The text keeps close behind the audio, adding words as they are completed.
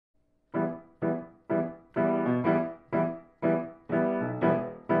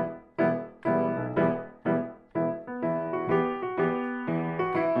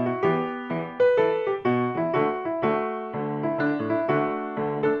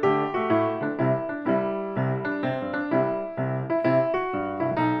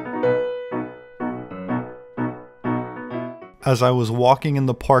As I was walking in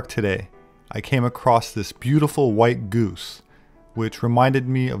the park today, I came across this beautiful white goose, which reminded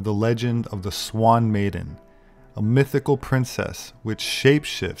me of the legend of the Swan Maiden, a mythical princess which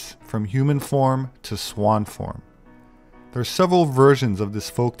shapeshifts from human form to swan form. There are several versions of this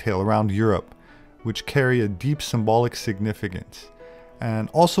folktale around Europe, which carry a deep symbolic significance,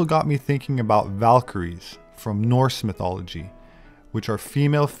 and also got me thinking about Valkyries from Norse mythology, which are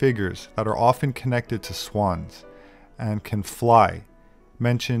female figures that are often connected to swans and can fly,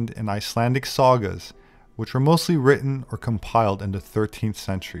 mentioned in Icelandic sagas, which were mostly written or compiled in the 13th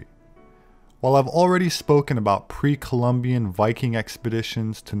century. While I've already spoken about pre-Columbian Viking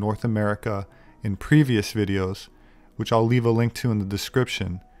expeditions to North America in previous videos, which I'll leave a link to in the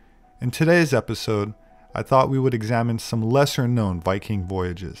description, in today's episode, I thought we would examine some lesser known Viking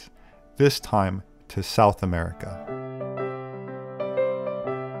voyages, this time to South America.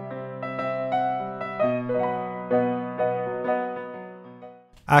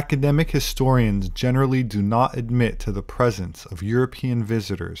 Academic historians generally do not admit to the presence of European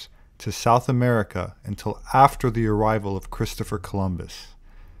visitors to South America until after the arrival of Christopher Columbus.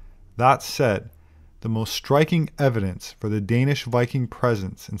 That said, the most striking evidence for the Danish Viking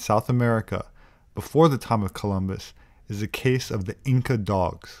presence in South America before the time of Columbus is the case of the Inca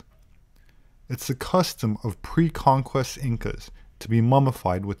dogs. It's the custom of pre-conquest Incas to be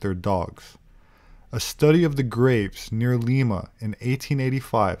mummified with their dogs. A study of the graves near Lima in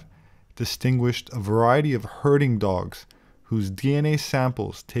 1885 distinguished a variety of herding dogs whose DNA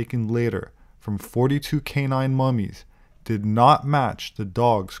samples taken later from 42 canine mummies did not match the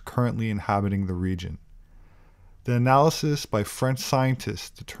dogs currently inhabiting the region. The analysis by French scientists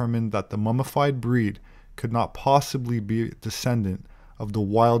determined that the mummified breed could not possibly be a descendant of the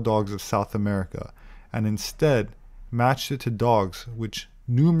wild dogs of South America, and instead matched it to dogs which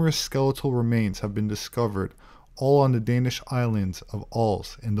numerous skeletal remains have been discovered all on the Danish islands of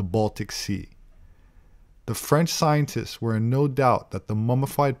Als in the Baltic Sea. The French scientists were in no doubt that the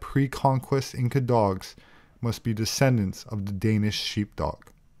mummified pre-conquest Inca dogs must be descendants of the Danish sheepdog.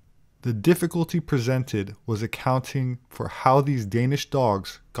 The difficulty presented was accounting for how these Danish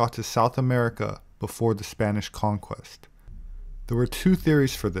dogs got to South America before the Spanish conquest. There were two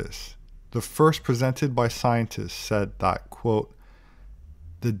theories for this. The first, presented by scientists, said that, quote,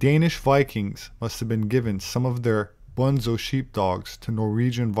 the Danish Vikings must have been given some of their Bunzo sheepdogs to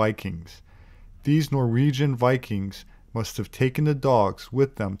Norwegian Vikings. These Norwegian Vikings must have taken the dogs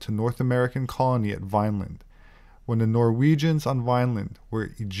with them to North American colony at Vineland. When the Norwegians on Vineland were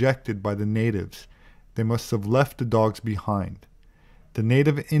ejected by the natives, they must have left the dogs behind. The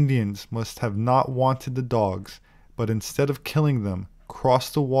native Indians must have not wanted the dogs, but instead of killing them,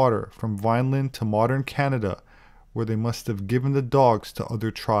 crossed the water from Vineland to modern Canada, where they must have given the dogs to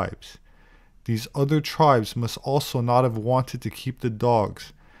other tribes. These other tribes must also not have wanted to keep the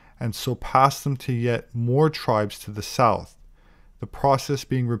dogs, and so passed them to yet more tribes to the south, the process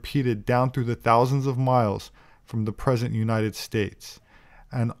being repeated down through the thousands of miles from the present United States,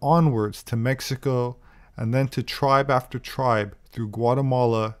 and onwards to Mexico, and then to tribe after tribe through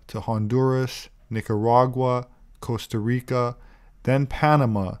Guatemala to Honduras, Nicaragua, Costa Rica, then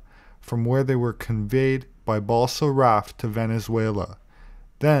Panama, from where they were conveyed by balsa raft to Venezuela,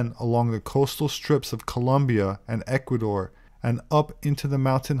 then along the coastal strips of Colombia and Ecuador, and up into the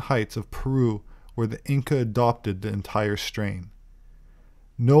mountain heights of Peru, where the Inca adopted the entire strain.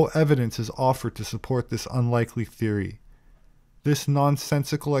 No evidence is offered to support this unlikely theory. This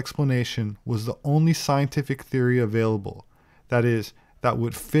nonsensical explanation was the only scientific theory available, that is, that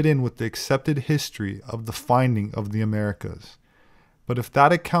would fit in with the accepted history of the finding of the Americas. But if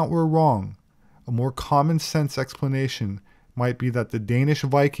that account were wrong, a more common sense explanation might be that the Danish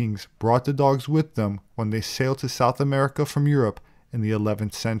Vikings brought the dogs with them when they sailed to South America from Europe in the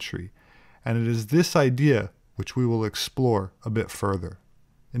 11th century, and it is this idea which we will explore a bit further.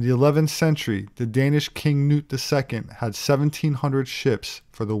 In the 11th century, the Danish King Knut II had 1,700 ships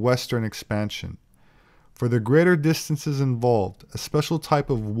for the western expansion. For the greater distances involved, a special type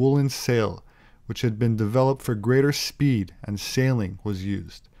of woolen sail, which had been developed for greater speed and sailing, was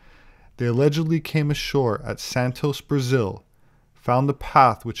used. They allegedly came ashore at Santos, Brazil, found the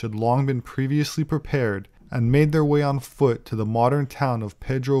path which had long been previously prepared, and made their way on foot to the modern town of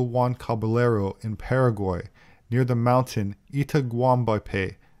Pedro Juan Caballero in Paraguay, near the mountain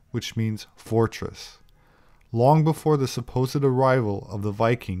Itaguambape, which means fortress. Long before the supposed arrival of the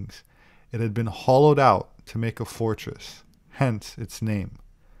Vikings, it had been hollowed out to make a fortress, hence its name.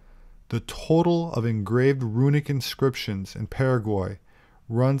 The total of engraved runic inscriptions in Paraguay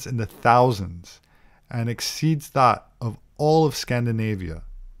runs in the thousands and exceeds that of all of Scandinavia.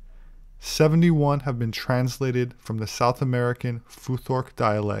 71 have been translated from the South American Futhorc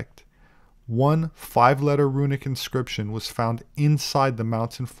dialect. One 5-letter runic inscription was found inside the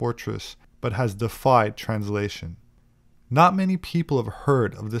mountain fortress, but has defied translation. Not many people have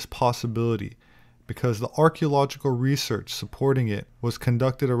heard of this possibility because the archaeological research supporting it was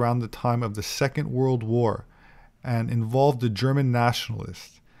conducted around the time of the Second World War and involved the German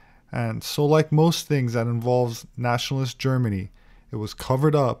nationalists. And so, like most things that involves nationalist Germany, it was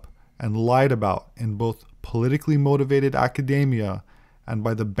covered up and lied about in both politically motivated academia and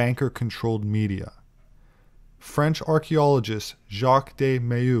by the banker-controlled media. French archaeologist Jacques de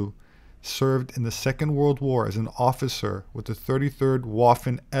Meilloux served in the Second World War as an officer with the 33rd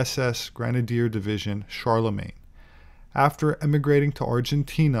Waffen SS Grenadier Division Charlemagne. After emigrating to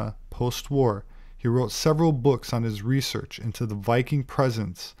Argentina post-war, he wrote several books on his research into the Viking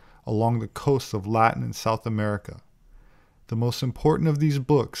presence along the coasts of Latin and South America. The most important of these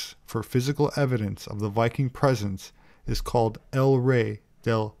books for physical evidence of the Viking presence is called El Rey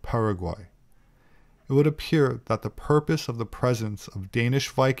del Paraguay. It would appear that the purpose of the presence of Danish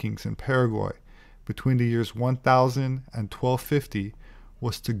Vikings in Paraguay between the years 1000 and 1250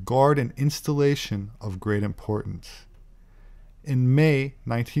 was to guard an installation of great importance. In May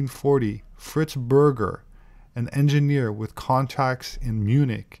 1940, Fritz Berger, an engineer with contacts in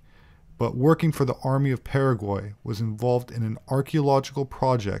Munich, but working for the Army of Paraguay, was involved in an archaeological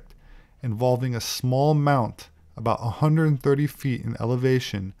project involving a small mount about 130 feet in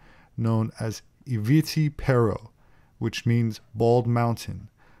elevation known as Iviti Pero, which means Bald Mountain,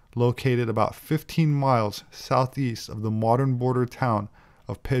 located about 15 miles southeast of the modern border town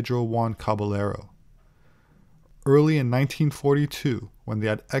of Pedro Juan Caballero. Early in 1942, when they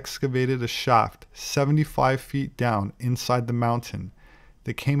had excavated a shaft 75 feet down inside the mountain,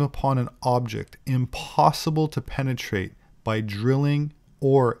 they came upon an object impossible to penetrate by drilling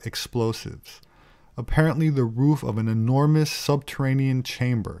or explosives, apparently the roof of an enormous subterranean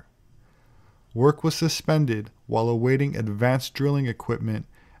chamber. Work was suspended while awaiting advanced drilling equipment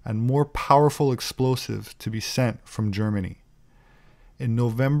and more powerful explosives to be sent from Germany. In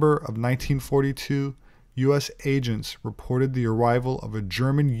November of 1942, U.S. agents reported the arrival of a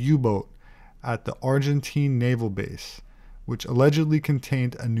German U-boat at the Argentine naval base, which allegedly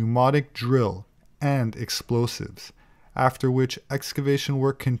contained a pneumatic drill and explosives, after which excavation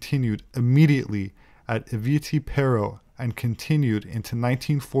work continued immediately at Iviti Pero and continued into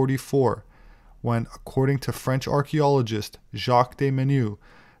 1944, when, according to French archaeologist Jacques de Meilloux,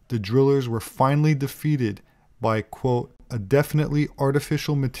 the drillers were finally defeated by, quote, a definitely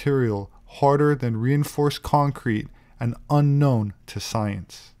artificial material harder than reinforced concrete and unknown to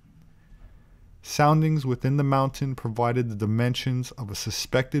science. Soundings within the mountain provided the dimensions of a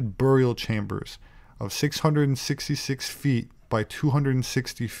suspected burial chambers of 666 feet by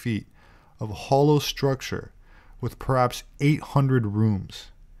 260 feet of hollow structure with perhaps 800 rooms.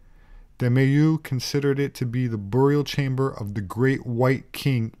 De Meilloux considered it to be the burial chamber of the great white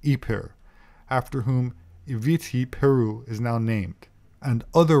king Sepehr, after whom Iviti, Peru is now named, and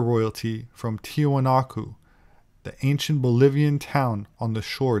other royalty from Tiwanaku, the ancient Bolivian town on the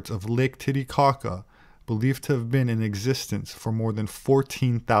shores of Lake Titicaca, believed to have been in existence for more than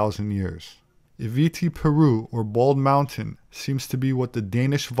 14,000 years. Iviti, Peru, or Bald Mountain, seems to be what the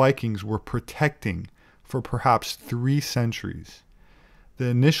Danish Vikings were protecting for perhaps 3 centuries. The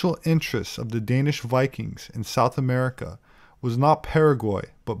initial interest of the Danish Vikings in South America was not Paraguay,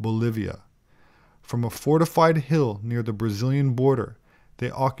 but Bolivia. From a fortified hill near the Brazilian border, they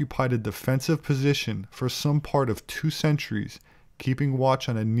occupied a defensive position for some part of 2 centuries, keeping watch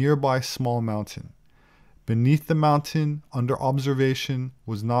on a nearby small mountain. Beneath the mountain, under observation,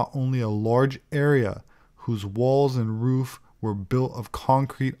 was not only a large area whose walls and roof were built of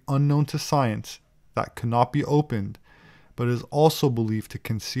concrete unknown to science that could not be opened, but is also believed to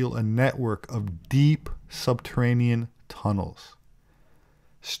conceal a network of deep subterranean tunnels.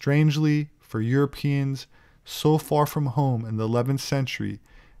 Strangely, for Europeans so far from home in the 11th century,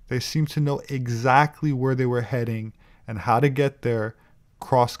 they seem to know exactly where they were heading and how to get there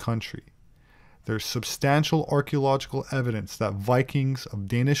cross-country. There's substantial archaeological evidence that Vikings of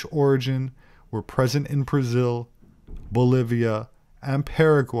Danish origin were present in Brazil, Bolivia, and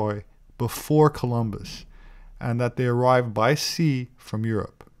Paraguay before Columbus, and that they arrived by sea from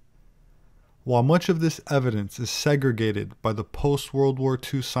Europe. While much of this evidence is segregated by the post-World War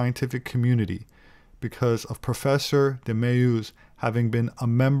II scientific community because of Professor de Meilloux's having been a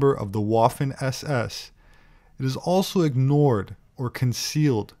member of the Waffen SS, it is also ignored or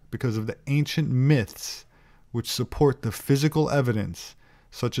concealed because of the ancient myths which support the physical evidence,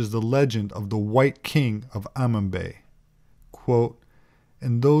 such as the legend of the White King of Amambay. Quote,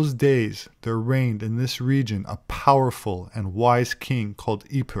 In those days there reigned in this region a powerful and wise king called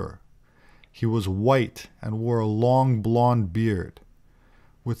Sepehr. He was white and wore a long blonde beard.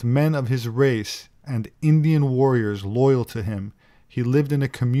 With men of his race and Indian warriors loyal to him, he lived in a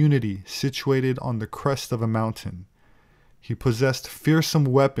community situated on the crest of a mountain. He possessed fearsome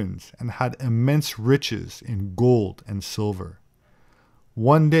weapons and had immense riches in gold and silver.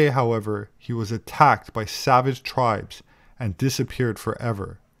 One day, however, he was attacked by savage tribes and disappeared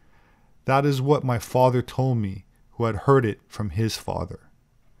forever. That is what my father told me, who had heard it from his father.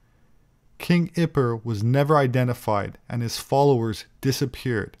 King Sepehr was never identified and his followers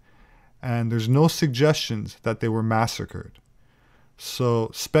disappeared, and there's no suggestions that they were massacred.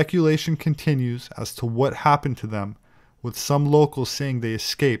 So speculation continues as to what happened to them, with some locals saying they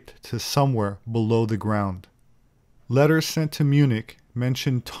escaped to somewhere below the ground. Letters sent to Munich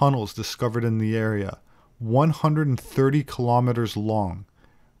mention tunnels discovered in the area, 130 kilometers long,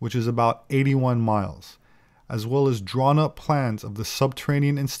 which is about 81 miles, as well as drawn up plans of the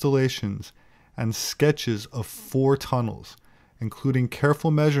subterranean installations and sketches of 4 tunnels, including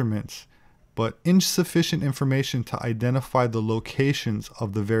careful measurements, but insufficient information to identify the locations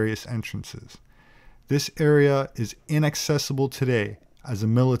of the various entrances. This area is inaccessible today as a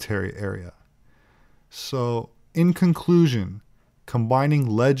military area. So, in conclusion, combining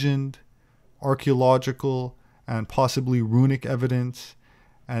legend, archaeological, and possibly runic evidence,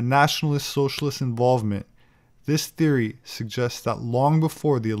 and nationalist socialist involvement, this theory suggests that long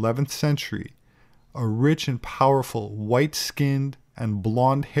before the 11th century, a rich and powerful white-skinned and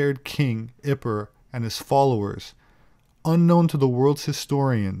blonde-haired king, Sepehr, and his followers, unknown to the world's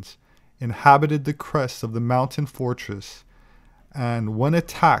historians, inhabited the crest of the mountain fortress, and when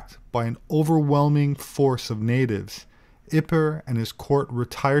attacked by an overwhelming force of natives, Sepehr and his court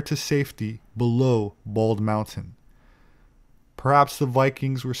retired to safety below Bald Mountain. Perhaps the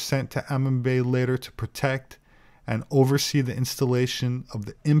Vikings were sent to Amun Bay later to protect and oversee the installation of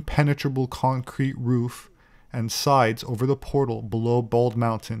the impenetrable concrete roof and sides over the portal below Bald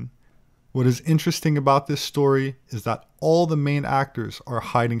Mountain. What is interesting about this story is that all the main actors are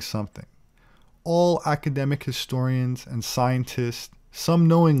hiding something. All academic historians and scientists, some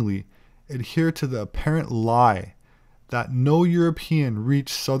knowingly, adhere to the apparent lie that no European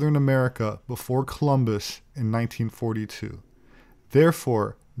reached Southern America before Columbus in 1942.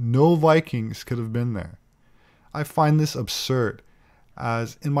 Therefore, no Vikings could have been there. I find this absurd,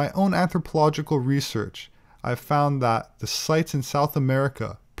 as in my own anthropological research, I found that the sites in South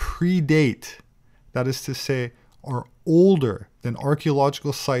America predate, that is to say, are older than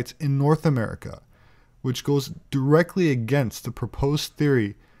archaeological sites in North America, which goes directly against the proposed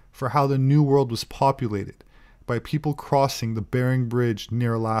theory for how the New World was populated by people crossing the Bering Bridge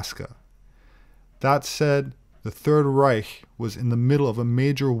near Alaska. That said, the Third Reich was in the middle of a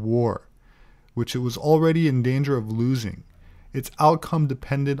major war, which it was already in danger of losing. Its outcome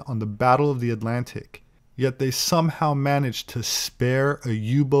depended on the Battle of the Atlantic, yet they somehow managed to spare a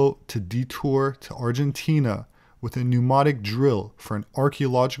U-boat to detour to Argentina with a pneumatic drill for an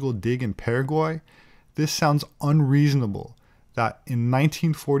archaeological dig in Paraguay. This sounds unreasonable that in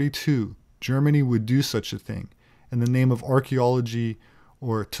 1942 Germany would do such a thing in the name of archaeology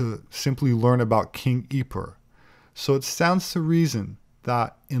or to simply learn about King Sepehr. So it stands to reason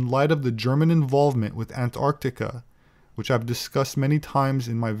that in light of the German involvement with Antarctica, which I've discussed many times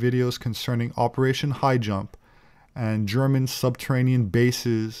in my videos concerning Operation High Jump and German subterranean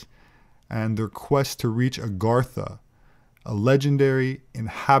bases and their quest to reach Agartha, a legendary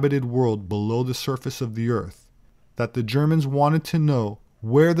inhabited world below the surface of the earth, that the Germans wanted to know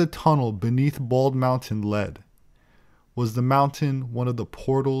where the tunnel beneath Bald Mountain led. Was the mountain one of the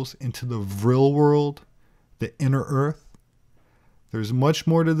portals into the Vril world, the inner earth? There's much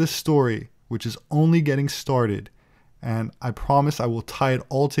more to this story, which is only getting started, and I promise I will tie it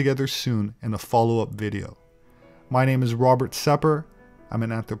all together soon in a follow-up video. My name is Robert Sepehr. I'm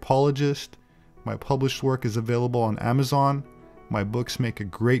an anthropologist. My published work is available on Amazon. My books make a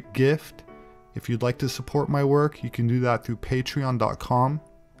great gift. If you'd like to support my work, you can do that through patreon.com.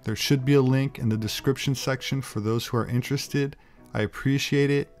 There should be a link in the description section for those who are interested. I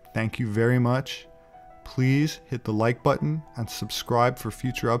appreciate it. Thank you very much. Please hit the like button and subscribe for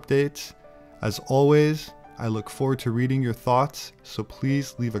future updates. As always, I look forward to reading your thoughts, so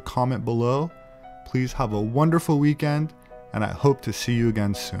please leave a comment below. Please have a wonderful weekend, and I hope to see you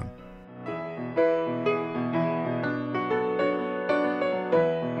again soon.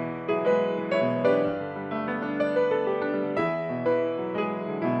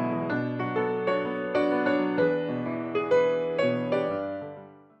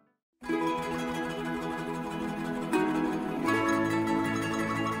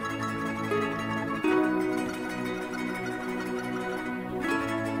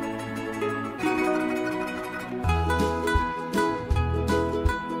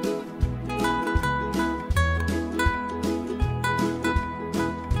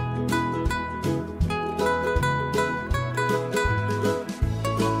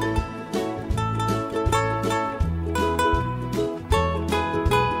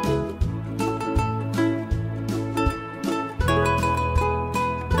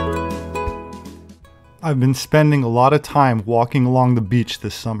 I've been spending a lot of time walking along the beach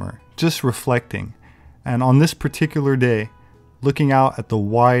this summer, just reflecting, and on this particular day, looking out at the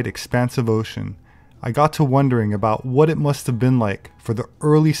wide, expansive ocean, I got to wondering about what it must have been like for the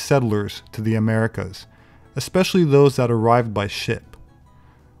early settlers to the Americas, especially those that arrived by ship.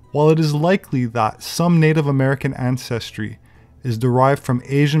 While it is likely that some Native American ancestry is derived from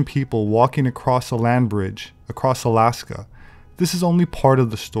Asian people walking across a land bridge across Alaska, this is only part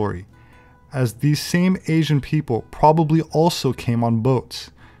of the story, as these same Asian people probably also came on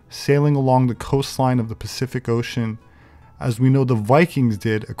boats, sailing along the coastline of the Pacific Ocean, as we know the Vikings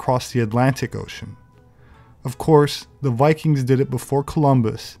did across the Atlantic Ocean. Of course, the Vikings did it before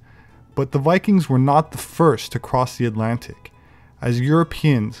Columbus, but the Vikings were not the first to cross the Atlantic, as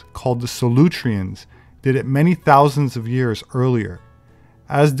Europeans, called the Solutreans, did it many thousands of years earlier,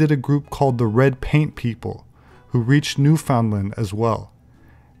 as did a group called the Red Paint People, who reached Newfoundland as well.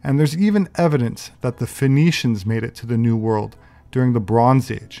 And there's even evidence that the Phoenicians made it to the New World during the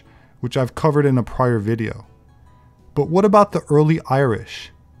Bronze Age, which I've covered in a prior video. But what about the early Irish?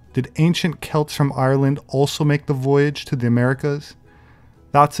 Did ancient Celts from Ireland also make the voyage to the Americas?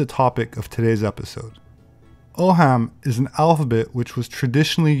 That's the topic of today's episode. Oham is an alphabet which was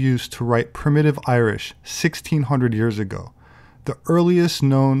traditionally used to write primitive Irish 1600 years ago, the earliest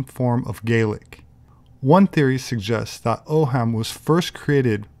known form of Gaelic. One theory suggests that Oham was first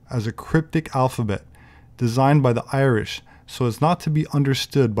created as a cryptic alphabet designed by the Irish so as not to be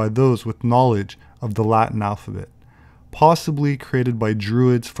understood by those with knowledge of the Latin alphabet, possibly created by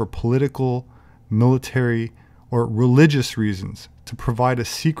Druids for political, military, or religious reasons to provide a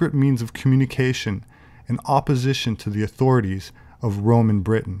secret means of communication in opposition to the authorities of Roman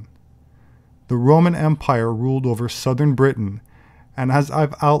Britain. The Roman Empire ruled over southern Britain, and as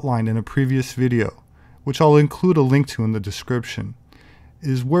I've outlined in a previous video, which I'll include a link to in the description,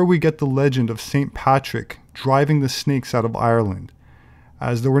 is where we get the legend of St. Patrick driving the snakes out of Ireland,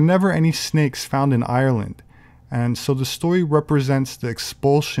 as there were never any snakes found in Ireland, and so the story represents the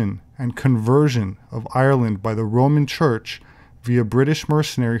expulsion and conversion of Ireland by the Roman Church via British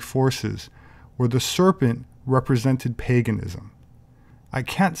mercenary forces, where the serpent represented paganism. I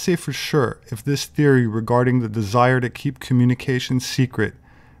can't say for sure if this theory regarding the desire to keep communication secret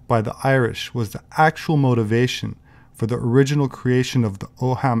by the Irish was the actual motivation for the original creation of the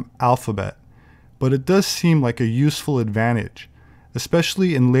Oham alphabet, but it does seem like a useful advantage,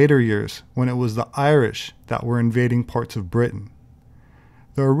 especially in later years when it was the Irish that were invading parts of Britain.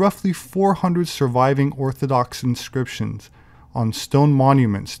 There are roughly 400 surviving Orthodox inscriptions on stone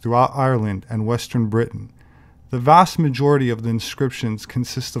monuments throughout Ireland and Western Britain. The vast majority of the inscriptions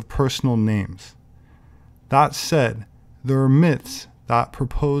consist of personal names. That said, there are myths that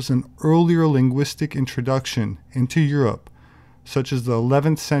propose an earlier linguistic introduction into Europe, such as the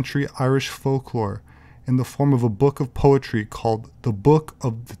 11th century Irish folklore in the form of a book of poetry called the Book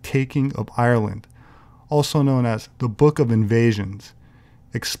of the Taking of Ireland, also known as the Book of Invasions,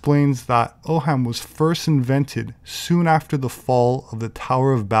 explains that Oham was first invented soon after the fall of the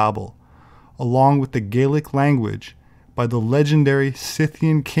Tower of Babel, along with the Gaelic language, by the legendary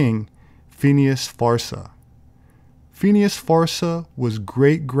Scythian king Phineas Farsa. Phineas Farsa was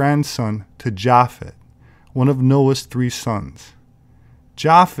great-grandson to Japhet, one of Noah's 3 sons.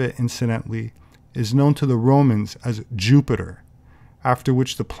 Japhet, incidentally, is known to the Romans as Jupiter, after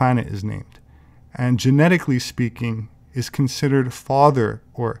which the planet is named, and genetically speaking, is considered father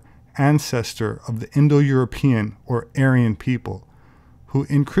or ancestor of the Indo-European or Aryan people, who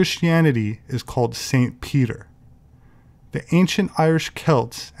in Christianity is called Saint Peter. The ancient Irish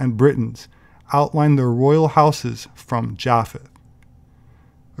Celts and Britons outline their royal houses from Japhet.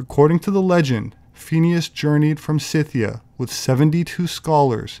 According to the legend, Phineas journeyed from Scythia with 72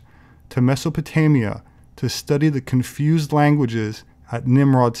 scholars to Mesopotamia to study the confused languages at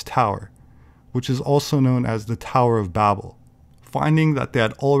Nimrod's Tower, which is also known as the Tower of Babel. Finding that they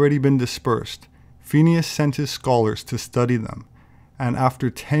had already been dispersed, Phineas sent his scholars to study them, and after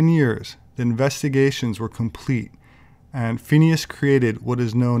 10 years, the investigations were complete, and Phineas created what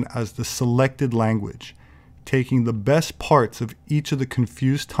is known as the selected language, taking the best parts of each of the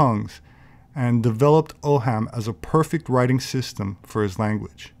confused tongues and developed Oham as a perfect writing system for his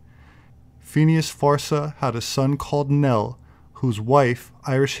language. Phineas Farsa had a son called Nell, whose wife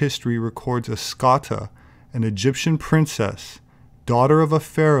Irish history records as Scata, an Egyptian princess, daughter of a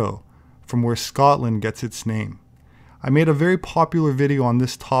pharaoh, from where Scotland gets its name. I made a very popular video on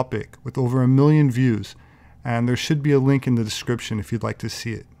this topic with over 1 million views, and there should be a link in the description if you'd like to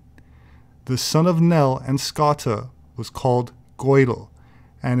see it. The son of Nell and Scata was called Goidel,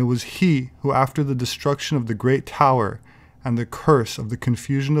 and it was he who, after the destruction of the Great Tower and the curse of the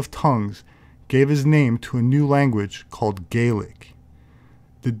confusion of tongues, gave his name to a new language called Gaelic.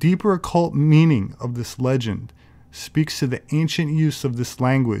 The deeper occult meaning of this legend speaks to the ancient use of this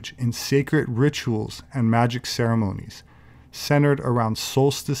language in sacred rituals and magic ceremonies, centered around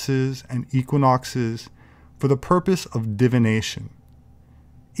solstices and equinoxes for the purpose of divination.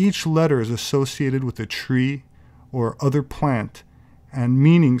 Each letter is associated with a tree or other plant, and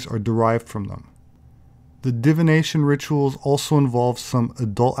meanings are derived from them. The divination rituals also involve some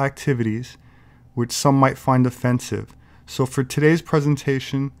adult activities, which some might find offensive. So for today's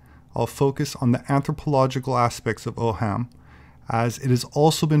presentation, I'll focus on the anthropological aspects of Oham, as it has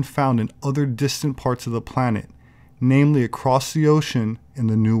also been found in other distant parts of the planet, namely across the ocean in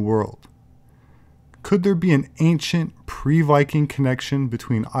the New World. Could there be an ancient pre-Viking connection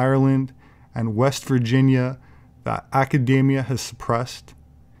between Ireland and West Virginia that academia has suppressed?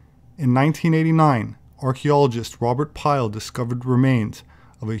 In 1989, archaeologist Robert Pyle discovered remains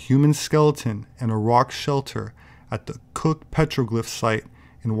of a human skeleton in a rock shelter at the Cook Petroglyph site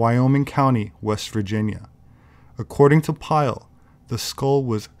in Wyoming County, West Virginia. According to Pyle, the skull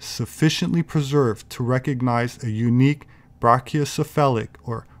was sufficiently preserved to recognize a unique brachiocephalic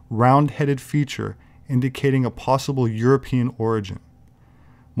or round-headed feature indicating a possible European origin.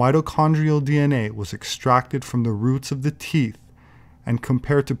 Mitochondrial DNA was extracted from the roots of the teeth and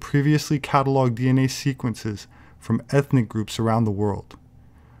compared to previously cataloged DNA sequences from ethnic groups around the world.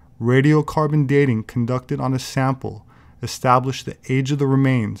 Radiocarbon dating conducted on a sample established the age of the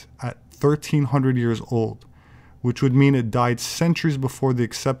remains at 1,300 years old, which would mean it died centuries before the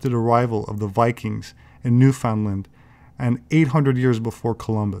accepted arrival of the Vikings in Newfoundland and 800 years before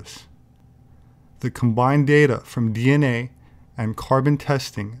Columbus. The combined data from DNA and carbon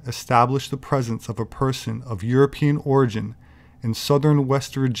testing established the presence of a person of European origin in southern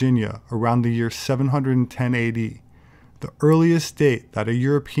West Virginia around the year 710 AD, the earliest date that a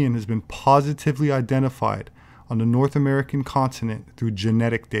European has been positively identified on the North American continent through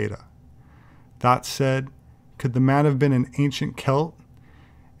genetic data. That said, could the man have been an ancient Celt?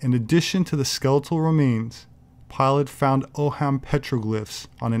 In addition to the skeletal remains, Pyle had found Oham petroglyphs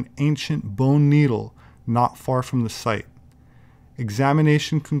on an ancient bone needle not far from the site.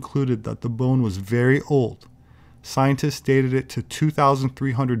 Examination concluded that the bone was very old. Scientists dated it to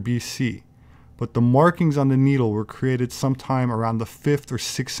 2300 BC, but the markings on the needle were created sometime around the 5th or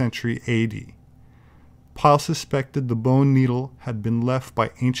 6th century AD. Pyle suspected the bone needle had been left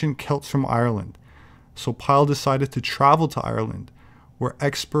by ancient Celts from Ireland, so Pyle decided to travel to Ireland, where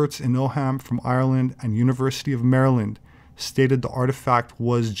experts in Oham from Ireland and University of Maryland stated the artifact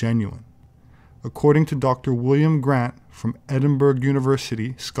was genuine. According to Dr. William Grant from Edinburgh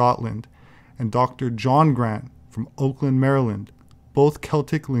University, Scotland, and Dr. John Grant from Oakland, Maryland, both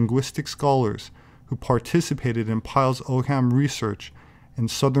Celtic linguistic scholars who participated in Pyle's Oham research in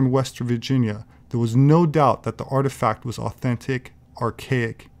southern West Virginia, there was no doubt that the artifact was authentic,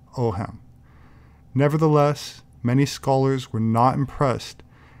 archaic Oham. Nevertheless, many scholars were not impressed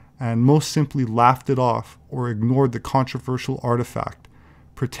and most simply laughed it off or ignored the controversial artifact,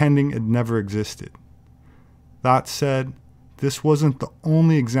 pretending it never existed. That said, this wasn't the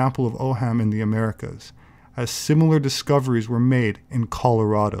only example of Oham in the Americas, as similar discoveries were made in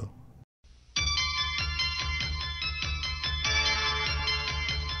Colorado.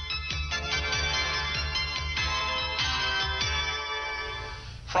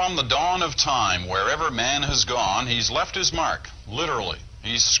 From the dawn of time, wherever man has gone, he's left his mark, literally.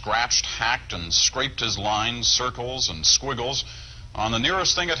 He's scratched, hacked, and scraped his lines, circles, and squiggles on the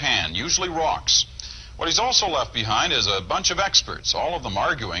nearest thing at hand, usually rocks. What he's also left behind is a bunch of experts, all of them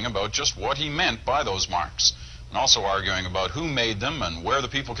arguing about just what he meant by those marks, and also arguing about who made them and where the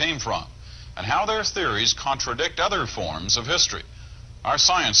people came from, and how their theories contradict other forms of history. Our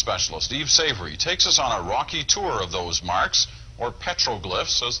science specialist, Eve Savory, takes us on a rocky tour of those marks, or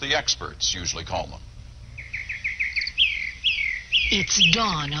petroglyphs, as the experts usually call them. It's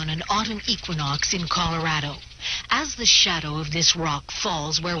dawn on an autumn equinox in Colorado. As the shadow of this rock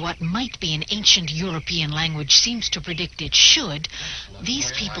falls where what might be an ancient European language seems to predict it should,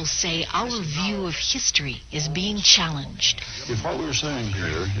 these people say our view of history is being challenged. If what we're saying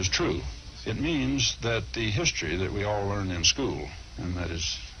here is true, it means that the history that we all learn in school, and that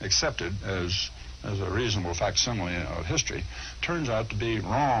is accepted as a reasonable facsimile of history, turns out to be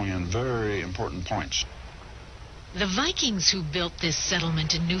wrong in very important points. The Vikings who built this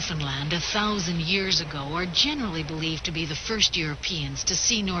settlement in Newfoundland 1,000 years ago are generally believed to be the first Europeans to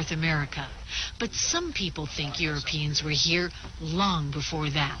see North America. But some people think Europeans were here long before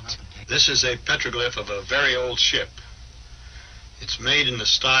that. This is a petroglyph of a very old ship. It's made in the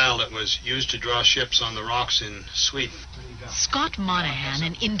style that was used to draw ships on the rocks in Sweden. Scott Monahan,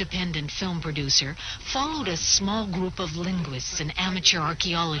 an independent film producer, followed a small group of linguists and amateur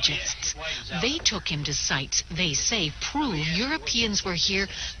archaeologists. They took him to sites they say prove Europeans were here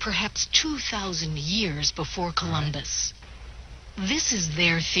perhaps 2,000 years before Columbus. This is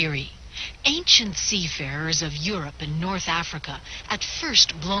their theory. Ancient seafarers of Europe and North Africa, at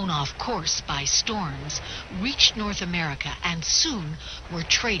first blown off course by storms, reached North America and soon were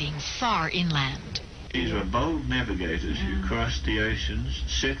trading far inland. These were bold navigators who crossed the oceans,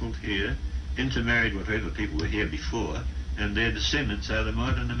 settled here, intermarried with whatever people were here before, and their descendants are the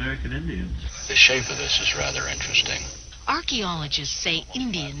modern American Indians. The shape of this is rather interesting. Archaeologists say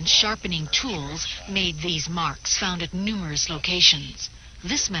Indians sharpening tools made these marks found at numerous locations.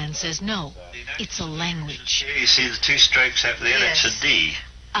 This man says no, it's a language. Here you see the two strokes up there, Yes. That's a D.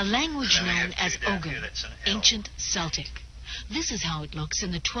 A language known as down here, Ogham, that's an L. ancient Celtic. This is how it looks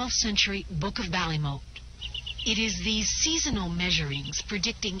in the 12th century Book of Ballymote. It is these seasonal measurings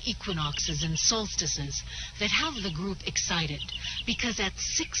predicting equinoxes and solstices that have the group excited, because at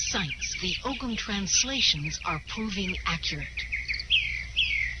 6 sites the Ogham translations are proving accurate.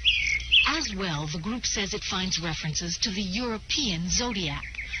 As well, the group says it finds references to the European zodiac,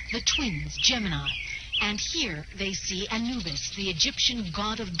 the twins Gemini, and here they see Anubis, the Egyptian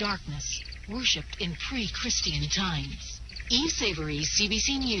god of darkness, worshipped in pre-Christian times. Eve Savory,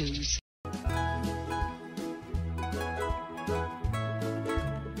 CBC News.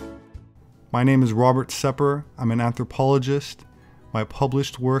 My name is Robert Sepehr. I'm an anthropologist. My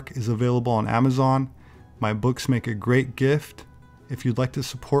published work is available on Amazon. My books make a great gift. If you'd like to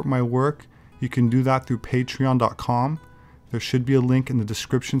support my work, you can do that through patreon.com. There should be a link in the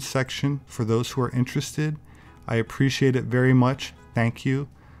description section for those who are interested. I appreciate it very much. Thank you.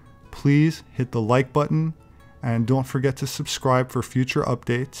 Please hit the like button and don't forget to subscribe for future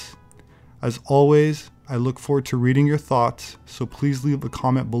updates. As always, I look forward to reading your thoughts, so please leave a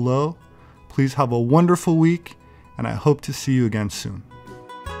comment below. Please have a wonderful week, and I hope to see you again soon.